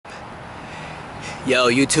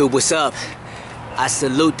Yo, YouTube, what's up? I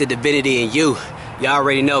salute the divinity in you. Y'all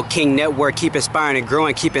already know King Network, keep inspiring and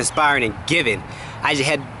growing, keep inspiring and giving.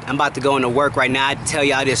 I'm about to go into work right now. I tell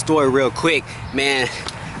y'all this story real quick. Man,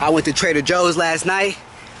 I went to Trader Joe's last night.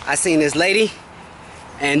 I seen this lady,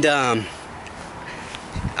 and I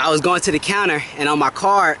was going to the counter, and on my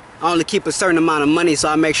card, I only keep a certain amount of money, so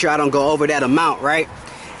I make sure I don't go over that amount, right?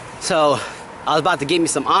 So I was about to get me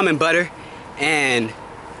some almond butter, and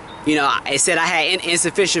you know, it said I had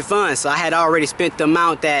insufficient funds, so I had already spent the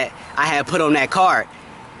amount that I had put on that card.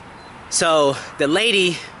 So the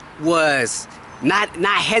lady was not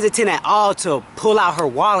hesitant at all to pull out her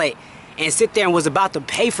wallet and sit there and was about to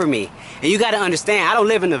pay for me. And you got to understand, I don't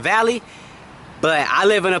live in the valley, but I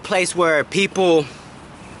live in a place where people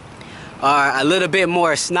are a little bit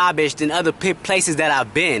more snobbish than other places that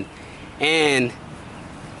I've been. And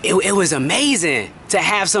it was amazing to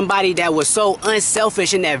have somebody that was so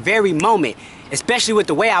unselfish in that very moment, especially with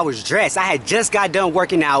the way I was dressed. I had just got done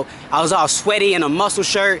working out. I was all sweaty in a muscle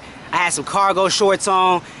shirt. I had some cargo shorts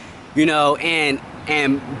on, you know, and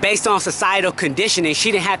based on societal conditioning,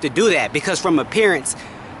 she didn't have to do that, because from appearance,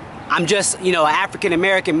 I'm just, you know, an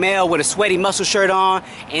African-American male with a sweaty muscle shirt on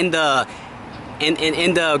in the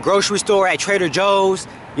grocery store at Trader Joe's,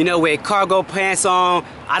 you know, with cargo pants on.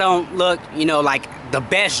 I don't look, you know, like the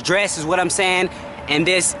best dressed is what I'm saying. And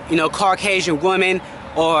this, you know, Caucasian woman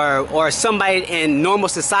or somebody in normal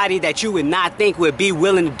society that you would not think would be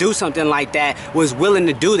willing to do something like that was willing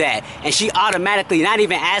to do that. And she automatically, not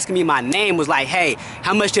even asking me my name, was like, hey,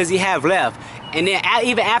 how much does he have left? And then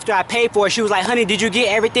even after I paid for it, she was like, honey, did you get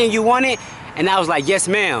everything you wanted? And I was like, yes,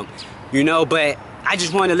 ma'am. You know, but I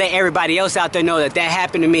just wanted to let everybody else out there know that that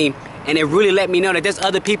happened to me. And it really let me know that there's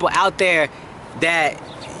other people out there that,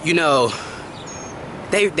 you know,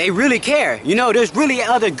 they really care. You know, there's really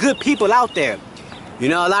other good people out there. You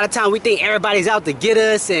know, a lot of times we think everybody's out to get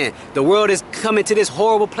us and the world is coming to this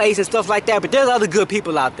horrible place and stuff like that, but there's other good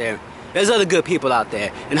people out there. There's other good people out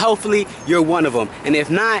there, and hopefully you're one of them. And if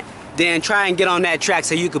not, then try and get on that track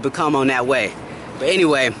so you could become on that way. But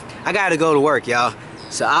anyway, I gotta go to work, y'all.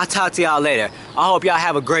 So I'll talk to y'all later. I hope y'all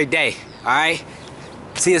have a great day, all right?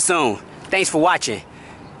 See you soon. Thanks for watching.